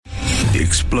The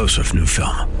explosive new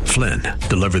film, Flynn,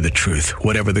 deliver the truth,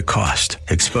 whatever the cost,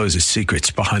 exposes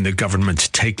secrets behind the government's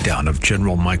takedown of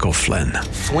General Michael Flynn.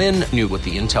 Flynn knew what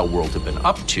the intel world had been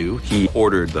up to. He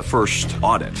ordered the first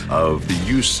audit of the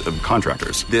use of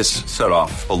contractors. This set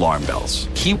off alarm bells.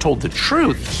 He told the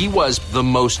truth. He was the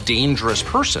most dangerous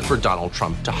person for Donald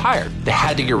Trump to hire. They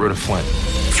had to get rid of Flynn.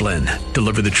 Flynn,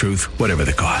 deliver the truth, whatever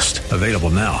the cost. Available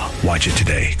now. Watch it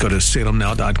today. Go to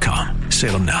salemnow.com.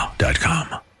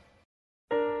 salemnow.com.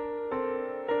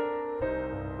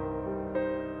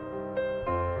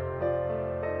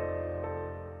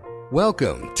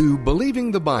 Welcome to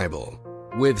Believing the Bible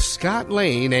with Scott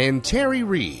Lane and Terry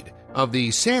Reed of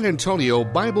the San Antonio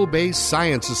Bible-Based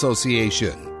Science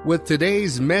Association, with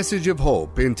today's message of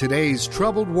hope in today's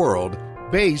troubled world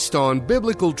based on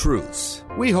biblical truths.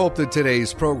 We hope that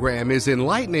today's program is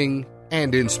enlightening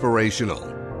and inspirational.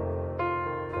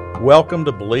 Welcome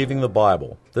to Believing the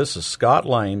Bible. This is Scott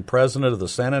Lane, president of the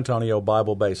San Antonio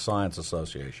Bible-Based Science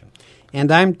Association.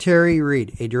 And I'm Terry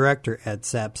Reed, a director at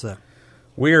SAPSA.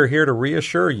 We are here to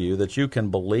reassure you that you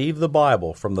can believe the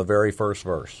Bible from the very first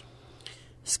verse.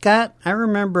 Scott, I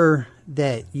remember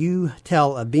that you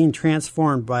tell of being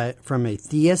transformed from a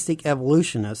theistic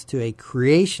evolutionist to a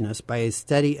creationist by a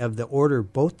study of the order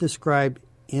both described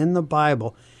in the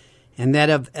Bible and that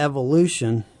of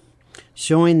evolution,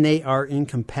 showing they are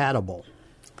incompatible.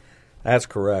 That's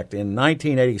correct. In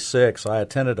 1986, I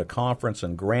attended a conference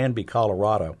in Granby,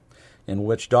 Colorado, in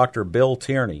which Dr. Bill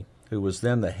Tierney, who was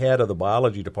then the head of the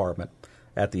biology department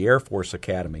at the Air Force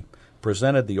Academy,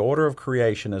 presented the order of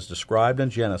creation as described in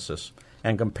Genesis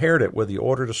and compared it with the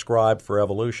order described for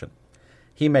evolution.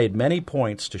 He made many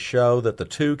points to show that the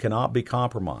two cannot be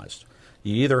compromised.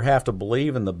 You either have to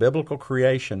believe in the biblical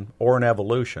creation or in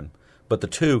evolution, but the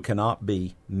two cannot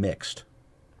be mixed.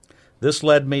 This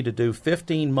led me to do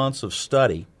 15 months of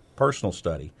study, personal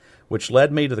study, which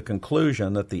led me to the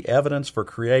conclusion that the evidence for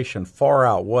creation far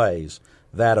outweighs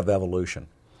that of evolution.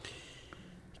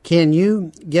 Can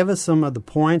you give us some of the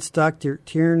points Dr.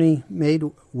 Tierney made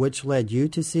which led you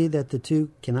to see that the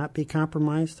two cannot be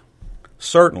compromised?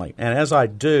 Certainly, and as I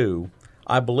do,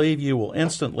 I believe you will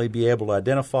instantly be able to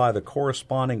identify the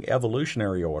corresponding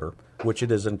evolutionary order which it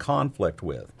is in conflict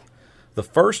with. The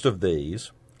first of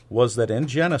these was that in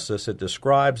Genesis it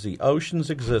describes the oceans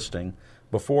existing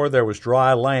before there was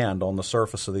dry land on the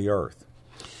surface of the earth.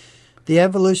 The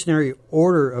evolutionary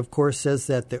order, of course, says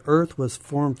that the earth was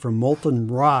formed from molten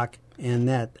rock and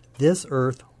that this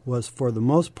earth was, for the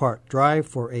most part, dry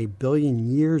for 1 billion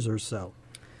years or so.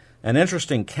 An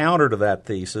interesting counter to that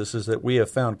thesis is that we have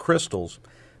found crystals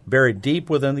buried deep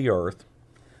within the earth,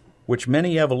 which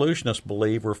many evolutionists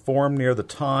believe were formed near the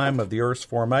time of the earth's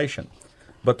formation,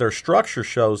 but their structure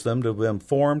shows them to have been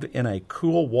formed in a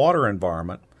cool water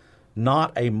environment,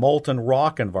 not a molten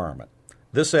rock environment.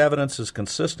 This evidence is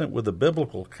consistent with the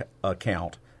biblical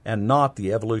account and not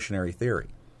the evolutionary theory.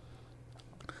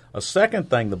 A second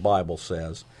thing the Bible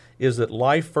says is that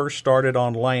life first started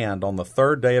on land on the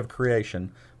third day of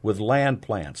creation with land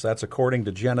plants. That's according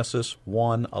to Genesis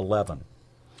 1:11.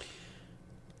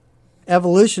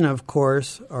 Evolution, of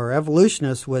course, or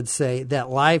evolutionists would say that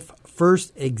life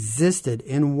first existed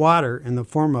in water in the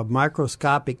form of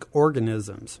microscopic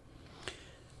organisms.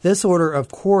 This order, of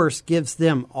course, gives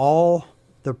them all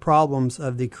the problems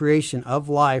of the creation of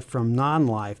life from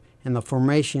non-life and the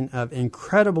formation of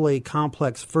incredibly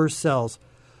complex first cells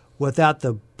without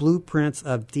the blueprints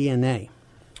of DNA.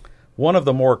 One of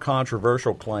the more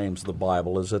controversial claims of the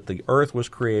Bible is that the earth was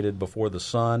created before the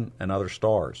sun and other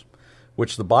stars,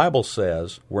 which the Bible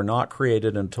says were not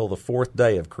created until the fourth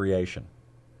day of creation.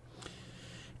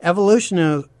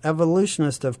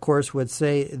 Evolutionists, of course, would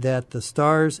say that the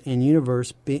stars and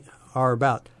universe are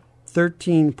about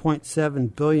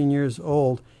 13.7 billion years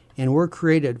old and were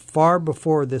created far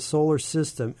before the solar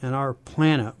system and our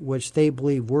planet, which they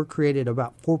believe were created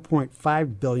about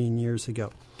 4.5 billion years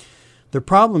ago. The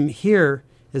problem here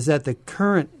is that the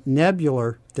current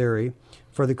nebular theory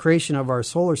for the creation of our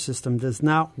solar system does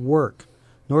not work,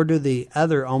 nor do the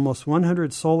other almost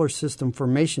 100 solar system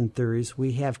formation theories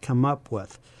we have come up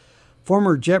with.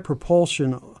 Former Jet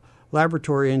Propulsion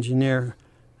Laboratory engineer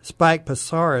Spike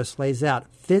Passaris lays out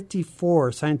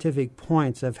 54 scientific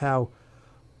points of how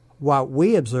what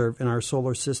we observe in our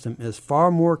solar system is far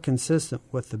more consistent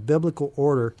with the biblical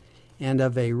order and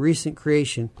of a recent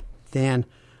creation than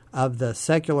of the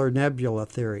secular nebula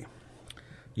theory.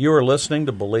 You are listening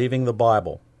to Believing the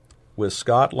Bible with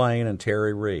Scott Lane and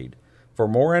Terry Reed. For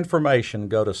more information,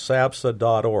 go to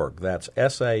sabsa.org. That's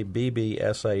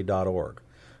sabbsa.org.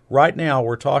 Right now,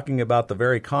 we're talking about the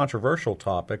very controversial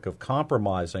topic of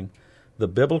compromising the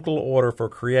biblical order for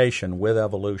creation with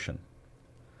evolution.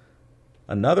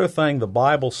 Another thing the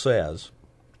Bible says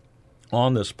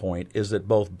on this point is that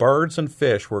both birds and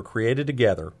fish were created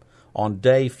together on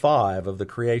day 5 of the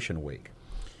creation week.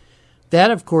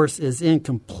 That, of course, is in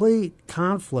complete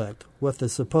conflict with the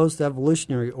supposed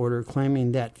evolutionary order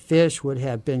claiming that fish would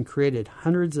have been created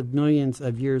hundreds of millions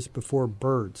of years before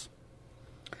birds.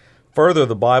 Further,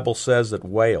 the Bible says that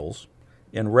whales,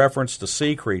 in reference to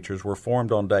sea creatures, were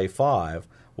formed on day 5,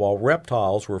 while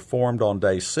reptiles were formed on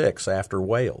day 6 after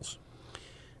whales.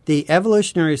 The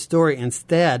evolutionary story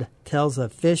instead tells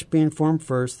of fish being formed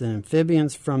first, and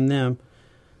amphibians from them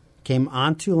came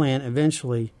onto land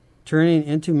eventually, turning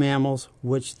into mammals,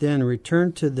 which then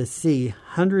returned to the sea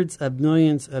hundreds of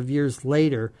millions of years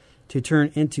later to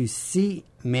turn into sea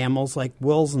mammals like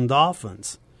whales and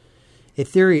dolphins. A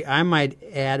theory, I might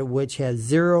add, which has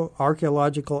zero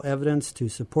archaeological evidence to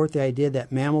support the idea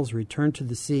that mammals returned to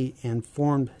the sea and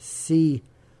formed sea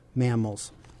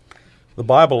mammals. The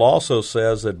Bible also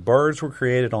says that birds were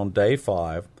created on day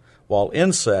 5, while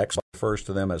insects, refers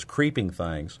to them as creeping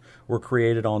things, were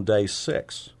created on day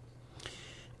 6.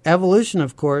 Evolution,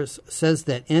 of course, says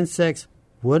that insects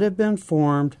would have been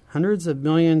formed hundreds of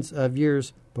millions of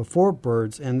years before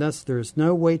birds, and thus there is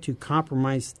no way to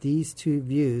compromise these two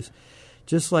views,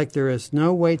 just like there is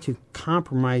no way to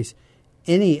compromise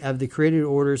any of the created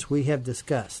orders we have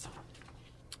discussed.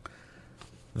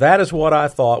 That is what I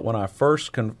thought when I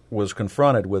first was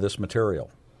confronted with this material.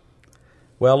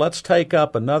 Well, let's take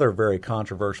up another very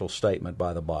controversial statement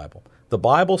by the Bible. The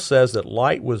Bible says that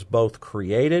light was both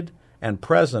created and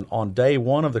present on day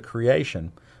 1 of the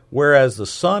creation, whereas the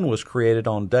sun was created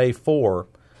on day 4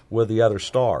 with the other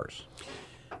stars.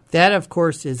 That, of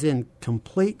course, is in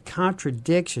complete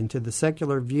contradiction to the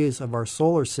secular views of our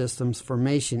solar system's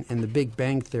formation and the Big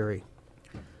Bang Theory.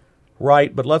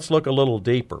 Right, but let's look a little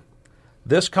deeper.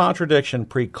 This contradiction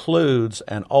precludes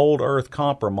an old earth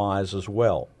compromise as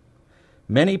well.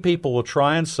 Many people will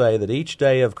try and say that each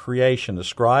day of creation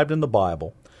described in the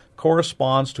Bible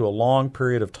corresponds to a long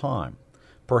period of time,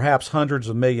 perhaps hundreds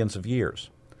of millions of years.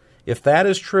 If that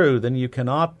is true, then you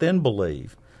cannot then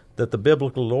believe that the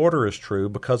biblical order is true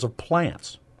because of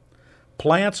plants.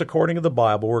 Plants, according to the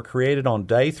Bible, were created on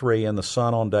day 3 and the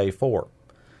sun on day 4.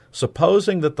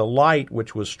 Supposing that the light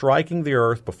which was striking the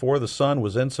earth before the sun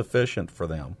was insufficient for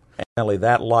them, and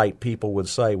that light, people would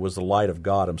say, was the light of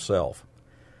God himself,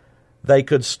 they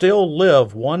could still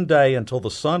live one day until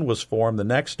the sun was formed the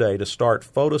next day to start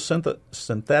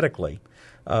photosynthetically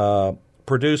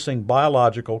producing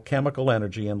biological chemical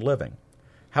energy and living.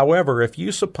 However, if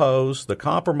you suppose the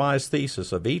compromise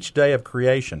thesis of each day of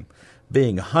creation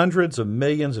being hundreds of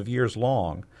millions of years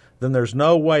long, then there's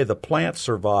no way the plants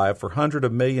survive for hundreds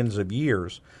of millions of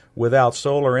years without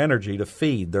solar energy to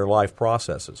feed their life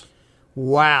processes.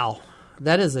 Wow.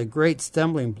 That is a great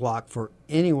stumbling block for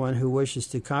anyone who wishes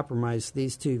to compromise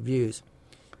these two views.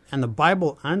 And the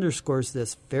Bible underscores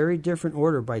this very different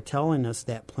order by telling us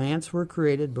that plants were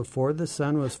created before the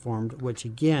sun was formed, which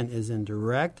again is in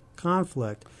direct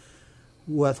conflict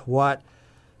with what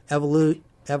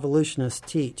evolutionists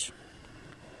teach.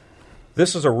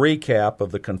 This is a recap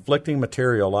of the conflicting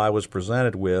material I was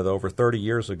presented with over 30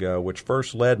 years ago, which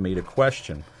first led me to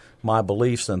question my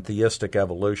beliefs in theistic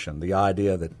evolution, the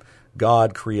idea that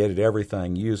God created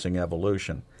everything using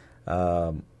evolution,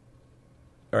 or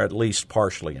at least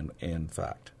partially, in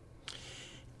fact.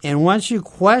 And once you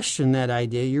question that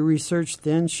idea, your research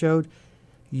then showed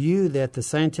you that the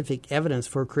scientific evidence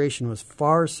for creation was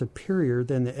far superior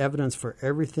than the evidence for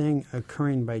everything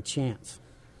occurring by chance.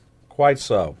 Quite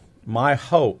so. My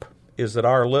hope is that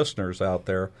our listeners out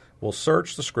there will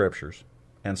search the Scriptures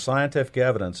and scientific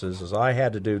evidences, as I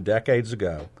had to do decades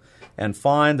ago, and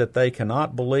find that they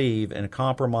cannot believe in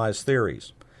compromised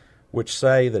theories, which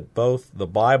say that both the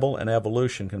Bible and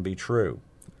evolution can be true.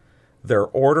 Their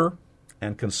order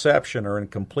and conception are in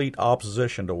complete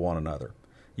opposition to one another.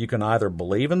 You can either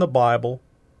believe in the Bible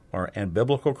and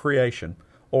biblical creation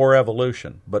or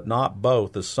evolution, but not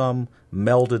both as some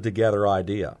melded together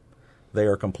idea. They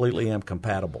are completely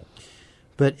incompatible.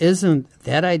 But isn't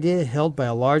that idea held by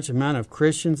a large amount of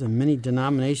Christians and many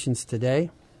denominations today?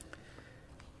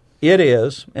 It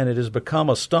is, and it has become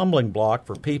a stumbling block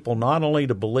for people not only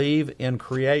to believe in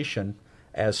creation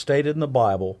as stated in the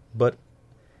Bible, but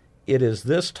it is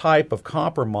this type of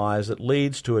compromise that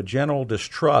leads to a general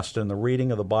distrust in the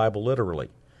reading of the Bible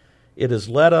literally. It has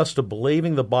led us to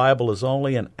believing the Bible is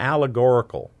only an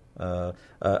allegorical,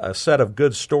 a set of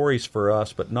good stories for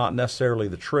us, but not necessarily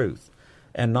the truth,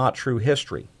 and not true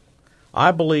history.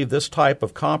 I believe this type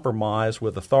of compromise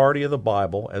with authority of the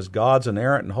Bible as God's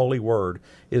inerrant and holy word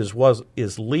is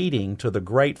leading to the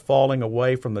great falling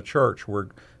away from the church we're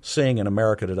seeing in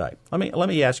America today. Let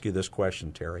me ask you this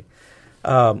question, Terry.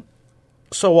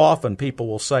 So often people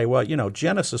will say, well,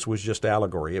 Genesis was just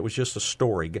allegory. It was just a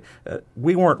story.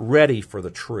 We weren't ready for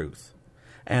the truth.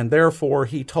 And therefore,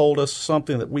 he told us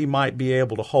something that we might be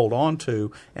able to hold on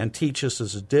to and teach us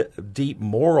as deep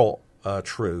moral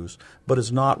truths, but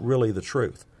is not really the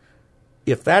truth.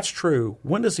 If that's true,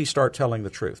 when does he start telling the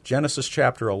truth? Genesis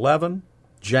chapter 11,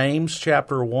 James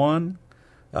chapter 1,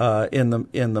 in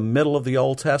the middle of the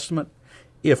Old Testament.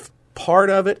 If part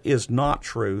of it is not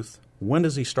truth, when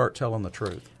does he start telling the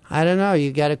truth? I don't know.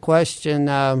 You got to question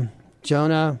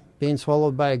Jonah being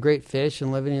swallowed by a great fish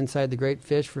and living inside the great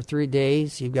fish for 3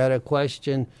 days. You've got to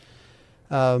question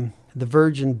the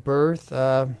virgin birth.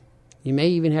 You may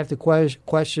even have to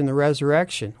question the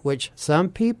resurrection, which some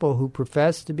people who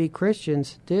profess to be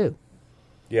Christians do.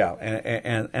 Yeah,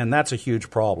 and that's a huge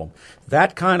problem.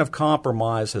 That kind of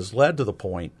compromise has led to the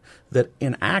point that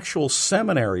in actual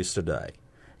seminaries today,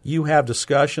 you have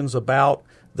discussions about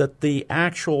that the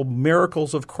actual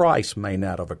miracles of Christ may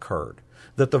not have occurred,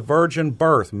 that the virgin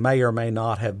birth may or may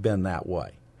not have been that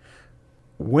way.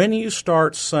 When you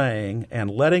start saying and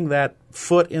letting that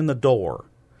foot in the door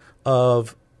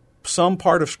of some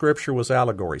part of Scripture was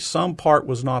allegory, some part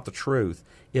was not the truth,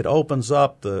 it opens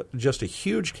up just a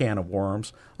huge can of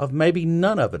worms of maybe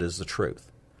none of it is the truth.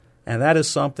 And that is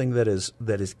something that is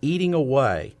eating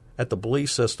away at the belief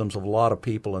systems of a lot of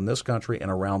people in this country and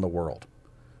around the world.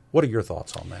 What are your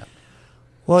thoughts on that?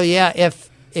 Well, yeah,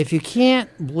 if you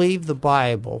can't believe the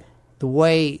Bible the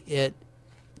way it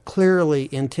clearly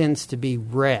intends to be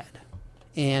read,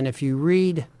 and if you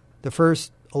read the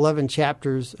first 11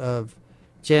 chapters of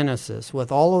Genesis with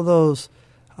all of those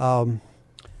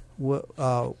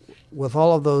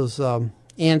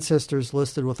ancestors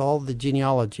listed with all the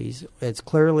genealogies, it's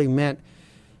clearly meant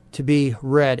to be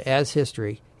read as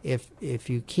history. If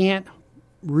you can't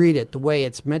read it the way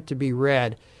it's meant to be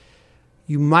read,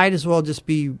 you might as well just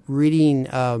be reading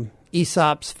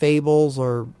Aesop's fables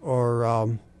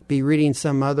or be reading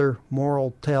some other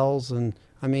moral tales. And,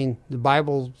 the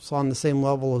Bible's on the same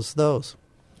level as those.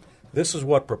 This is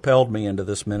what propelled me into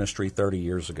this ministry 30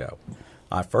 years ago.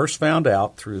 I first found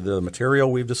out through the material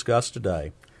we've discussed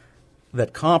today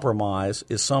that compromise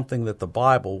is something that the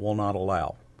Bible will not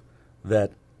allow,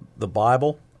 that the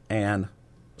Bible and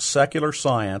secular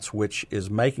science, which is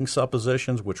making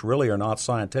suppositions which really are not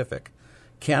scientific,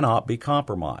 cannot be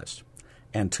compromised.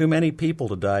 And too many people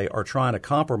today are trying to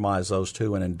compromise those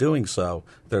two, and in doing so,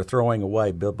 they're throwing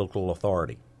away biblical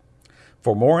authority.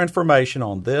 For more information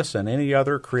on this and any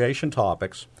other creation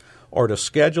topics, or to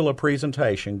schedule a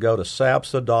presentation, go to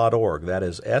sabsa.org, that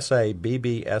is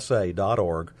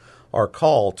sabbsa.org, or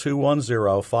call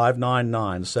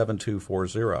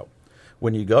 210-599-7240.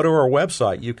 When you go to our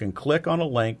website, you can click on a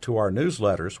link to our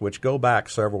newsletters, which go back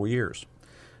several years.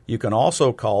 You can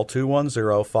also call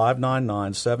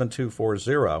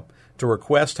 210-599-7240 to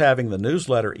request having the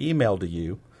newsletter emailed to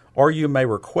you, or you may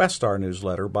request our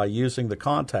newsletter by using the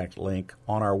contact link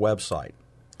on our website.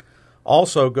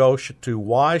 Also, go to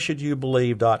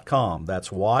whyshouldyoubelieve.com. That's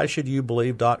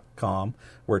whyshouldyoubelieve.com,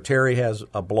 where Terry has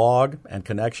a blog and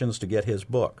connections to get his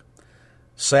book.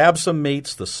 SABSA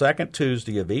meets the second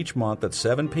Tuesday of each month at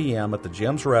 7 p.m. at the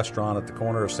Jim's Restaurant at the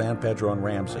corner of San Pedro and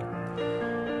Ramsey.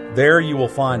 There you will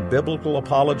find biblical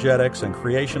apologetics and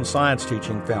creation science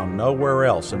teaching found nowhere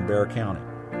else in Bexar County.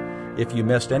 If you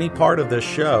missed any part of this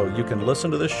show, you can listen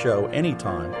to this show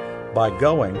anytime by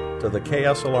going to the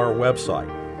KSLR website.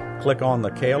 Click on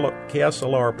the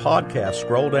KSLR podcast,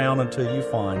 scroll down until you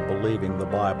find Believing the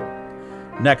Bible.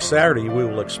 Next Saturday, we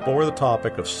will explore the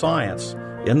topic of science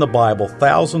in the Bible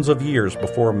thousands of years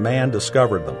before man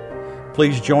discovered them.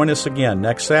 Please join us again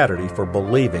next Saturday for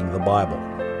Believing the Bible.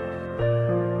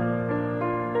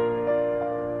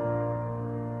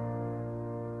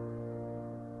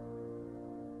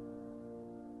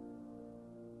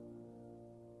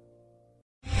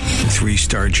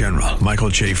 Three-star General Michael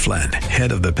J. Flynn,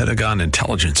 head of the Pentagon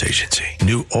Intelligence Agency,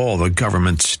 knew all the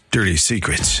government's dirty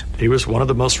secrets. He was one of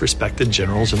the most respected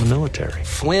generals in the military.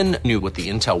 Flynn knew what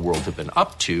the intel world had been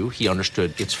up to. He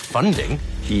understood its funding.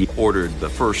 He ordered the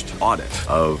first audit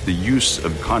of the use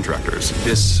of contractors.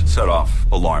 This set off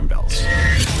alarm bells.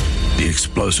 The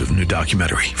explosive new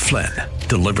documentary, Flynn,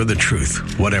 Deliver the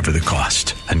Truth, Whatever the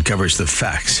Cost, uncovers the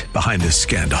facts behind this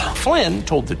scandal. Flynn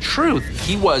told the truth.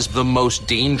 He was the most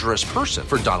dangerous person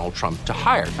for Donald Trump to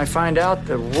hire. I find out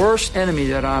the worst enemy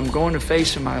that I'm going to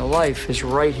face in my life is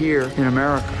right here in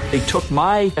America. They took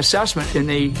my assessment and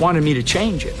they wanted me to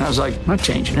change it. And I was like, I'm not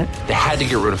changing it. They had to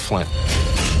get rid of Flynn.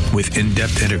 With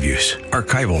in-depth interviews,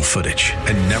 archival footage,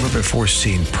 and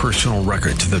never-before-seen personal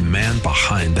records of the man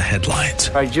behind the headlines.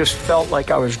 I just felt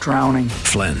like I was drowning.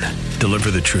 Flynn,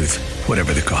 Deliver the Truth,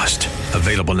 Whatever the Cost.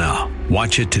 Available now.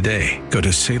 Watch it today. Go to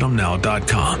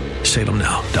salemnow.com.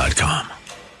 salemnow.com.